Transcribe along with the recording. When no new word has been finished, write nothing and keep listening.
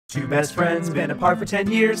Two best friends, been apart for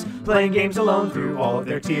 10 years, playing games alone through all of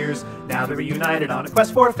their tears. Now they're reunited on a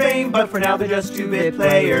quest for fame, but for now they're just 2-bit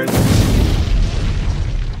players.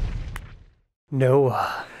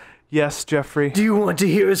 Noah. Yes, Jeffrey? Do you want to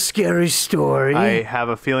hear a scary story? I have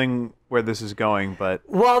a feeling where this is going, but...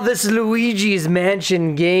 While this Luigi's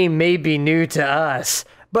Mansion game may be new to us,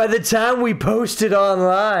 by the time we post it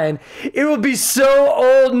online, it will be so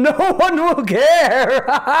old no one will care. Is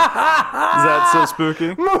that so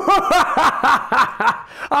spooky?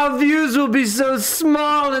 Our views will be so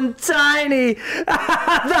small and tiny. The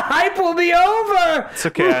hype will be over. It's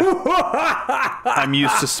okay. I'm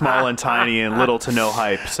used to small and tiny and little to no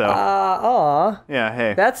hype, so... Yeah,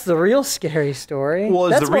 hey. That's the real scary story. Well,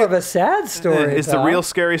 that's more of a sad story. Is the real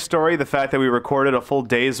scary story the fact that we recorded a full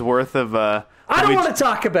day's worth of... I don't want to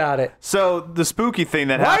talk about it. So, the spooky thing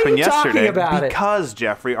that Why happened are you yesterday... talking about because,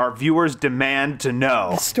 Jeffrey, our viewers demand to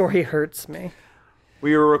know. The story hurts me.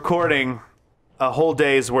 We were recording a whole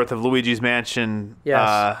day's worth of Luigi's Mansion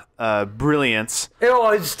brilliance. It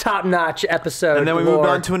was top-notch episode. And then we moved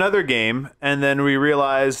on to another game, and then we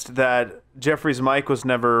realized that Jeffrey's mic was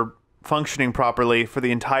never functioning properly for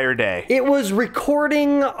the entire day. It was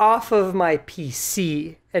recording off of my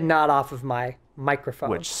PC and not off of my microphone.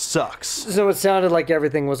 Which sucks. So it sounded like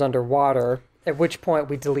everything was underwater, at which point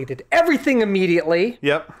we deleted everything immediately.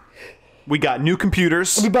 Yep. We got new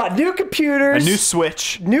computers. We bought new computers. A new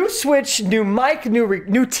Switch. New Switch, new mic, new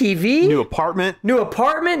TV. New apartment. New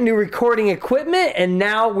apartment, new recording equipment, and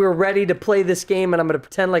now we're ready to play this game, and I'm going to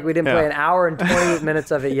pretend like we didn't play an hour and 28 minutes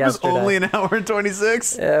of it yesterday. It was only an hour and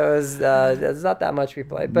 26? It was not that much we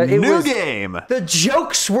played. But it was, new game. The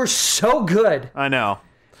jokes were so good. I know.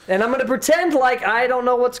 And I'm going to pretend like I don't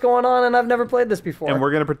know what's going on and I've never played this before. And we're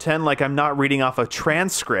going to pretend like I'm not reading off a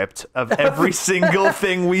transcript of every single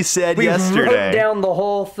thing we said yesterday. We wrote down the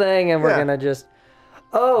whole thing and we're going to just,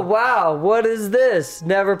 oh, wow, what is this?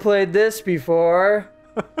 Never played this before.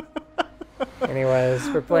 Anyways,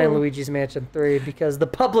 we're playing Luigi's Mansion 3 because the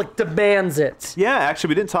public demands it. Yeah, actually,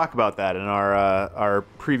 we didn't talk about that in our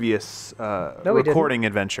previous recording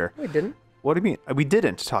adventure. We didn't. What do you mean? We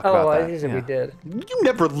didn't talk about that. Oh, I said we did. You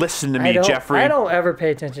never listen to me, Jeffrey. I don't ever pay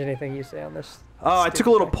attention to anything you say on this. Oh, I took a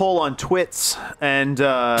little poll on Twits, and...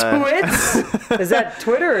 Twits? Is that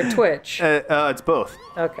Twitter or Twitch? It's both.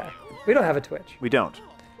 Okay. We don't have a Twitch. We don't.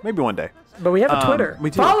 Maybe one day. But we have a Twitter. We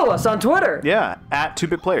do. Follow us on Twitter. Yeah, at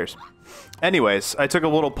 2-Bit Players. Anyways, I took a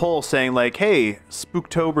little poll saying, like, hey,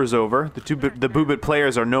 Spooktober's over. The 2-Bit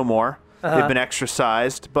Players are no more. They've been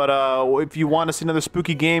exercised, but if you want to see another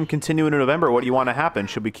spooky game continue in November, what do you want to happen?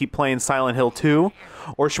 Should we keep playing Silent Hill 2,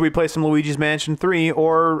 or should we play some Luigi's Mansion 3,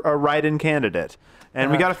 or a write-in candidate?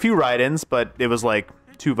 And we got a few write-ins, but it was like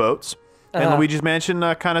 2 votes, and Luigi's Mansion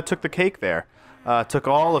kind of took the cake there. Took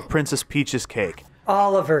all of Princess Peach's cake.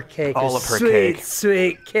 All of her cake. All of her sweet, cake.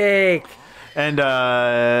 Sweet cake. And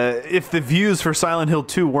if the views for Silent Hill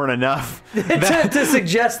 2 weren't enough... to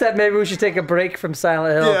suggest that maybe we should take a break from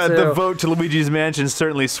Silent Hill 2. Yeah, the vote to Luigi's Mansion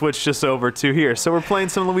certainly switched us over to here. So we're playing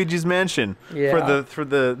some Luigi's Mansion. Yeah. This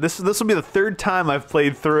will be the 3rd time I've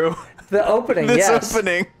played through. The opening, this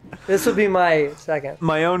opening. This will be my 2nd.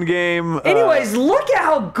 My own game. Anyways, look at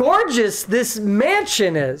how gorgeous this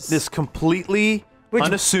mansion is. This completely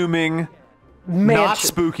unassuming, mansion. Not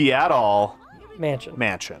spooky at all.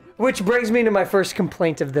 Mansion. Which brings me to my first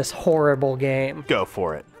complaint of this horrible game. Go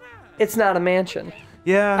for it. It's not a mansion.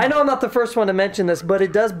 Yeah. I know I'm not the first one to mention this, but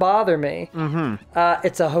it does bother me.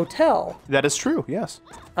 It's a hotel. That is true, yes.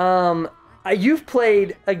 You've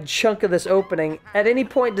played a chunk of this opening. At any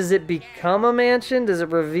point, does it become a mansion? Does it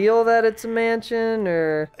reveal that it's a mansion,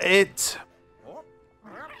 or...?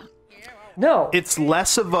 No. It's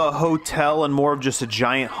less of a hotel and more of just a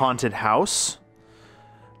giant haunted house.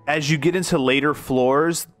 As you get into later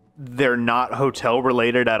floors, they're not hotel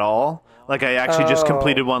related at all. Like, I actually just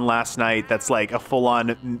completed one last night that's like a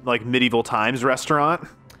full-on like medieval times restaurant.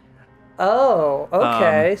 Oh,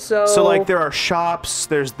 okay. So like there are shops,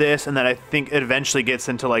 there's this, and then I think it eventually gets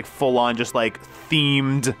into like full-on just like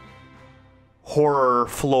themed horror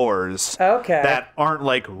floors. Okay. That aren't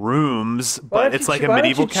like rooms, but it's like a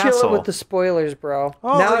medieval castle. Why don't you chill it with the spoilers, bro?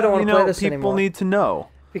 Now I don't want to play this anymore. People need to know.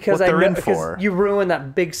 Because what they're in for. You ruined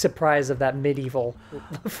that big surprise of that medieval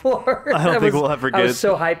floor. I don't think we'll ever get it. I was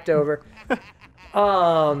so hyped over.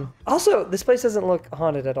 Also, this place doesn't look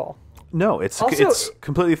haunted at all. No, it's Also,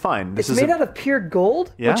 completely fine. This It's is made out of pure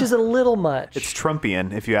gold, Yeah. which is a little much. It's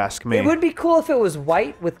Trumpian, if you ask me. It would be cool if it was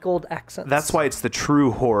white with gold accents. That's why it's the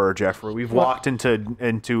true horror, Jeffrey. We've walked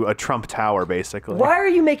into a Trump tower, basically. Why are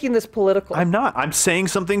you making this political? I'm not. I'm saying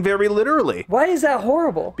something very literally. Why is that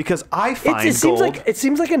horrible? Because I find It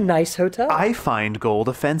seems like a nice hotel. I find gold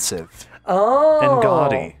offensive oh. and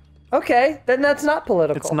gaudy. Okay, then that's not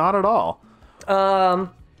political. It's not at all.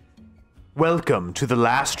 Welcome to the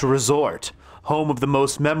last resort, home of the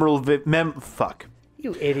most memorable.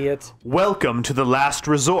 You idiot. Welcome to the last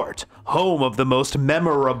resort, home of the most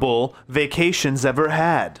memorable vacations ever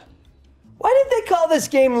had. Why did they call this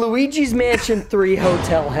game Luigi's Mansion 3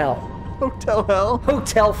 Hotel Hell? Hotel hell?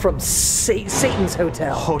 Hotel from Satan's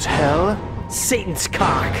Hotel. Hotel? Satan's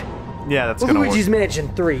cock. Yeah, that's gonna Luigi's work. Mansion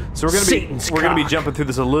 3. So we're gonna be jumping through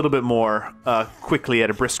this a little bit more quickly at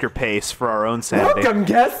a brisker pace for our own sanity. Welcome,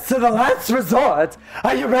 guests, to the last resort.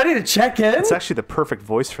 Are you ready to check in? It's actually the perfect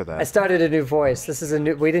voice for I that. started a new voice. This is a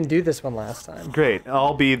new. We didn't do this one last time. Great.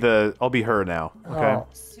 I'll be her now. Okay. Oh.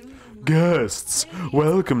 Guests,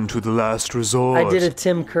 welcome to the last resort. I did a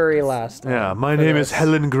Tim Curry last time. Yeah, my name is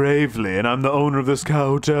Helen Gravely, and I'm the owner of this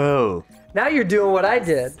hotel. Now you're doing what I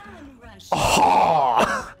did.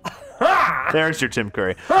 There's your Tim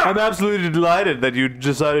Curry. I'm absolutely delighted that you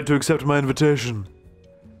decided to accept my invitation.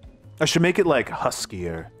 I should make it like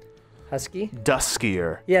huskier, Husky?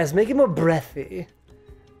 duskier. Yes, make it more breathy.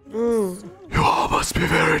 You all must be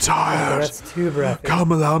very Oh, tired. that's too breathy.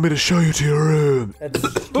 Come, allow me to show you to your room.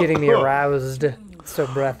 That's getting me aroused. It's so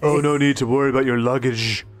breathy. Oh, no need to worry about your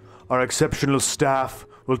luggage. Our exceptional staff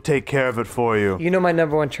will take care of it for you. You know my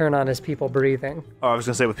number one turn on is people breathing. Oh, I was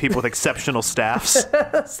gonna say with people with exceptional staffs.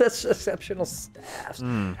 Such exceptional staffs.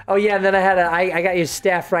 Oh yeah, and then I got your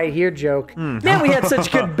staff right here joke. Man, we had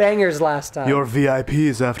such good bangers last time. You're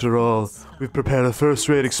VIPs after all. We've prepared a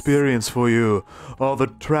first-rate experience for you. All the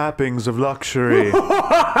trappings of luxury.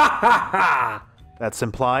 That's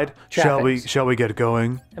implied. Trappings. Shall we get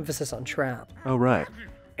going? Emphasis on trap. Oh right.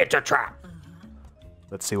 It's a trap.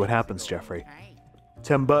 Let's see what happens, Jeffrey.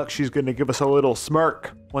 $10, she's gonna give us a little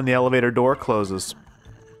smirk when the elevator door closes.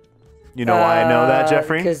 You know why I know that,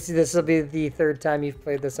 Jeffrey? Because this will be the third time you've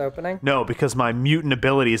played this opening. No, because my mutant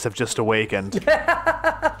abilities have just awakened.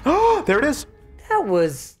 Oh, there it is. That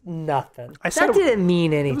was nothing. I said that didn't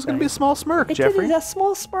mean anything. It was gonna be a small smirk, It Jeffrey. didn't, a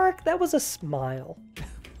small smirk? That was a smile.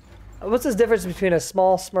 What's the difference between a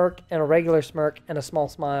small smirk and a regular smirk and a small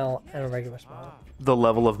smile and a regular smile? The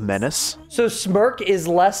level of menace. So smirk is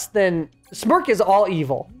less than... Smirk is all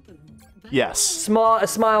evil. Yes.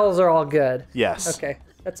 Smiles are all good. Yes. Okay,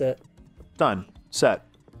 that's it. Done. Set.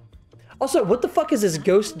 Also, what the fuck is this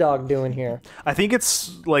ghost dog doing here? I think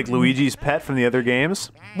it's like Luigi's pet from the other games.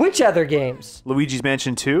 Which other games? Luigi's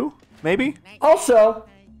Mansion 2, maybe? Also,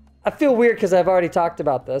 I feel weird because I've already talked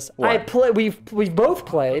about this. What? We've both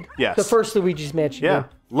played Yes. the first Luigi's Mansion Yeah. game.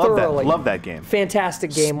 Love thoroughly. that. Love that game. Fantastic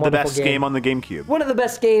game. The Wonderful best game on the GameCube. One of the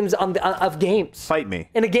best games of games. Fight me.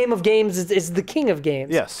 And a game of games is the king of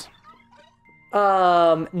games. Yes.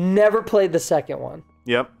 Never played the second one.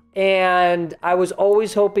 Yep. And I was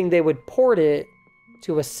always hoping they would port it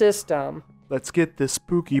to a system. Let's get this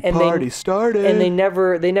spooky And party started. And they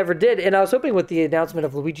never did. And I was hoping with the announcement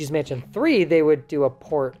of Luigi's Mansion 3, they would do a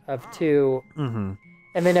port of 2. Mm-hmm.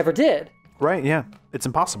 And they never did. Right, yeah. It's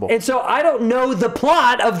impossible. And so I don't know the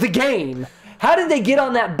plot of the game. How did they get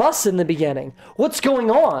on that bus in the beginning? What's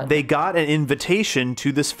going on? They got an invitation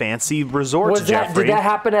to this fancy resort, Jeffrey. Did that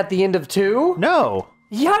happen at the end of 2? No.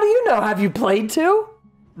 How do you know? Have you played 2?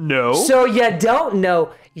 No. So you don't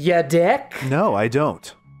know, you dick. No, I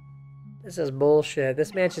don't. This is bullshit.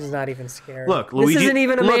 This mansion's not even scary. Look, Luigi. This isn't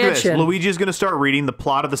even a look at mansion. this. Luigi's going to start reading the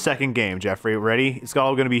plot of the second game, Jeffrey. Ready? It's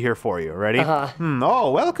all going to be here for you. Ready?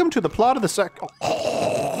 Oh, welcome to the plot of the second.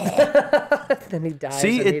 Then he dies.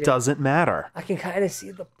 See, it doesn't matter. I can kind of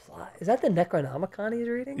see the plot. Is that the Necronomicon he's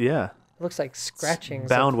reading? Yeah. It looks like scratchings.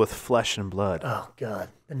 Bound with flesh and blood. Oh, God.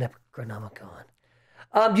 The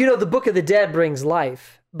Necronomicon. You know, the Book of the Dead brings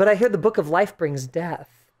life, but I hear the Book of Life brings death.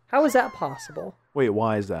 How is that possible? Wait,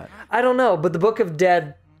 why is that? I don't know, but the Book of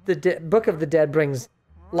Dead, Book of the Dead brings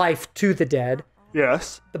life to the dead.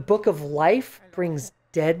 Yes. The Book of Life brings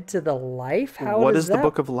dead to the life? What is the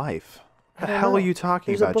Book of Life? What the hell are you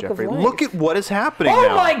talking There's a about, Book of Jeffrey? Life. Look at what is happening Oh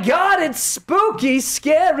now. my God, it's spooky,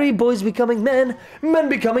 scary. Boys becoming men, men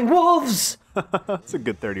becoming wolves. That's a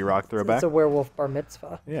good 30 Rock throwback. It's a werewolf bar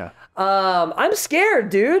mitzvah. Yeah. I'm scared,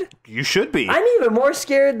 dude. You should be. I'm even more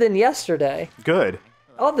scared than yesterday. Good.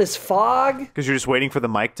 All this fog. Because you're just waiting for the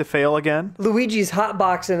mic to fail again? Luigi's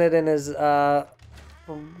hotboxing it in his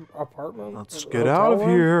apartment. Let's get out of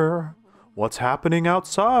here. What's happening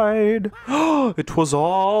outside? It was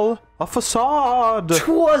all a facade.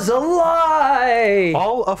 'Twas a lie.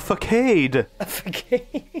 All a facade.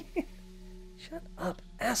 Shut up,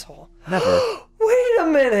 asshole. Never. Wait a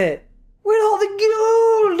minute. Where'd all the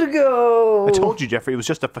gold go? I told you, Jeffrey, it was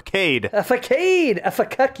just a facade. A facade. A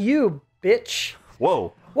fuck you, bitch.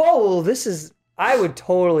 Whoa. Whoa, this is... I would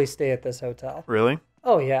totally stay at this hotel. Really?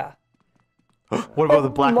 Oh, yeah. What about the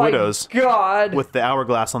Black Widows? God. With the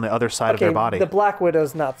hourglass on the other side of their body. The Black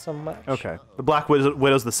Widows, not so much. Okay. The Black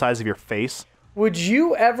Widow's the size of your face. Would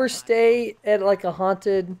you ever stay at like a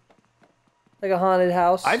haunted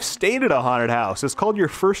house? I've stayed at a haunted house. It's called your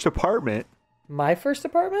first apartment. My first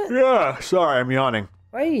apartment? Yeah. Sorry, I'm yawning.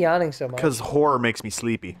 Why are you yawning so much? Because horror makes me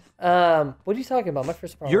sleepy. What are you talking about? My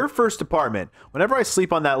first apartment. Your first apartment. Whenever I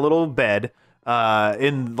sleep on that little bed,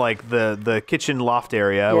 in like the kitchen loft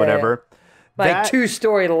area, or whatever. My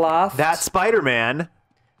 2-story loft. That Spider-Man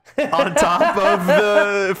on top of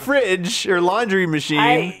the fridge or laundry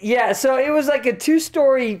machine. So it was like a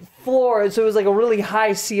 2-story floor, so it was like a really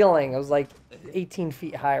high ceiling. It was like 18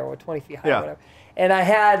 feet high or 20 feet high or whatever. And I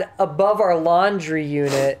had above our laundry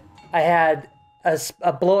unit, I had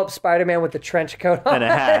a blow-up Spider-Man with a trench coat on. And a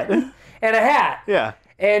hat. And a hat. Yeah.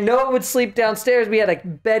 And Noah would sleep downstairs. We had a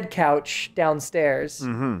bed couch downstairs.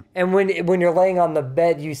 Mm-hmm. And when you're laying on the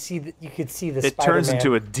bed, you could see the Spider-Man. It turns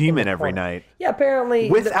into a demon every night. Yeah,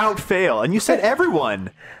 apparently. Without fail. And you said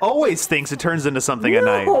everyone always thinks it turns into something at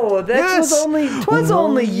night. No, that was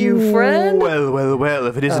only you, friend. Well,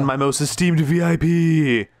 if it isn't my most esteemed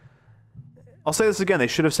VIP. I'll say this again. They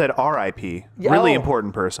should have said R.I.P. Really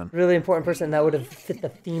important person. Really important person. That would have fit the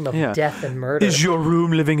theme of death and murder. Is your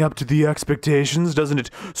room living up to the expectations? Doesn't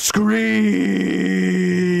it scream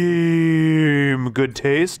good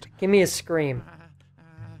taste? Give me a scream.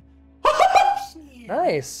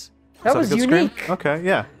 Nice. That was unique. Scream? Okay,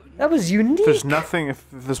 yeah. That was unique. There's nothing. If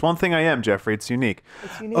there's one thing I am, Jeffrey, it's unique.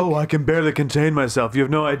 Oh, I can barely contain myself. You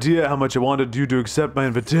have no idea how much I wanted you to accept my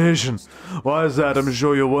invitation. Why is that? I'm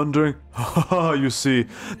sure you're wondering. You see,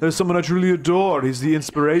 there's someone I truly adore. He's the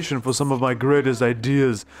inspiration for some of my greatest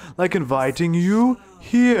ideas. Like inviting you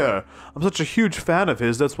here. I'm such a huge fan of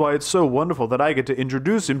his. That's why it's so wonderful that I get to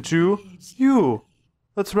introduce him to you.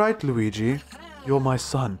 That's right, Luigi. You're my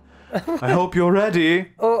son. I hope you're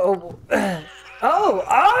ready.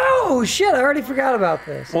 Oh, shit, I already forgot about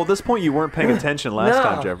this. Well, at this point, you weren't paying attention last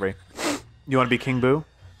time, Jeffrey. You want to be King Boo?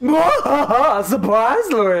 Surprise,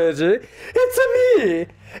 Luigi. It's me,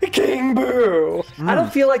 King Boo. I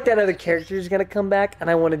don't feel like that other character is going to come back, and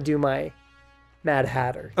I want to do my Mad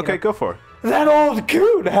Hatter. Okay, go for it. That old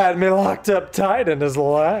coon had me locked up tight in his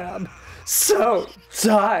lab. So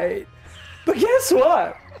tight. But guess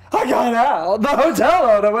what? I got out. The hotel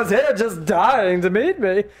owner was here just dying to meet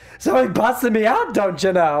me. So he busted me out, don't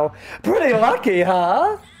you know? Pretty lucky,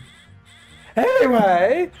 huh?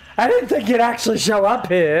 Anyway, I didn't think he'd actually show up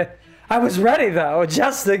here. I was ready, though,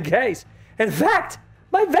 just in case. In fact,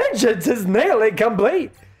 my vengeance is nearly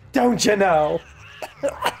complete, don't you know?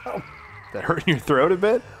 That hurt in your throat a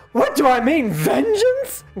bit? What do I mean,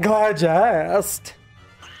 vengeance? Glad you asked.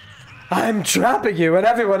 I'm trapping you and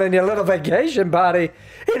everyone in your little vacation party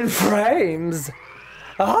in frames.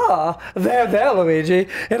 There, Luigi.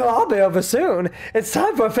 It'll all be over soon. It's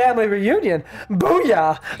time for a family reunion.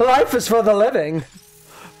 Booyah! Life is for the living.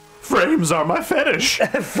 Frames are my fetish.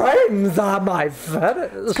 Frames are my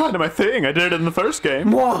fetish. It's kind of my thing. I did it in the first game.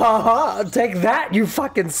 Mwahaha! Take that, you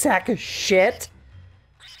fucking sack of shit.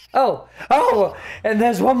 Oh, and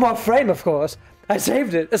there's one more frame, of course. I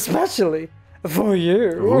saved it, especially for you.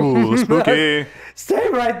 Ooh, spooky. Stay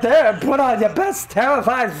right there and put on your best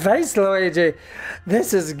terrified face, Luigi.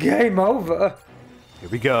 This is game over. Here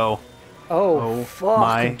we go. Oh fuck,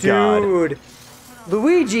 my dude. God.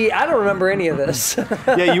 Luigi, I don't remember any of this.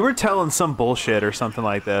 Yeah, you were telling some bullshit or something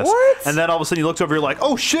like this. What? And then all of a sudden you looked over, you're like,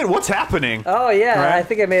 oh shit, what's happening? Oh yeah, right? I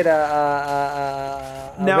think I made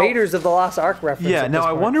a Raiders of the Lost Ark reference. Yeah, now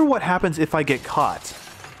I wonder what happens if I get caught.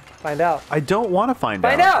 Find out. I don't want to find out.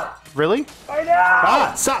 Find out! Really? Find out!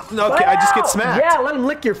 Ah, stop! Okay, I just get smacked. Yeah, let him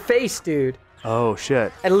lick your face, dude. Oh,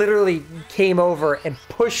 shit. I literally came over and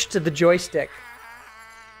pushed to the joystick.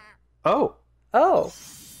 Oh. Oh.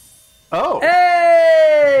 Oh.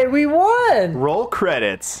 Hey, we won! Roll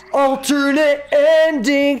credits. Alternate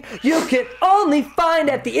ending you can only find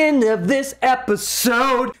at the end of this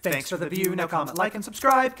episode. Thanks for the view. Now comment, like, and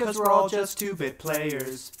subscribe, because we're all just 2-bit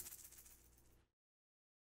players.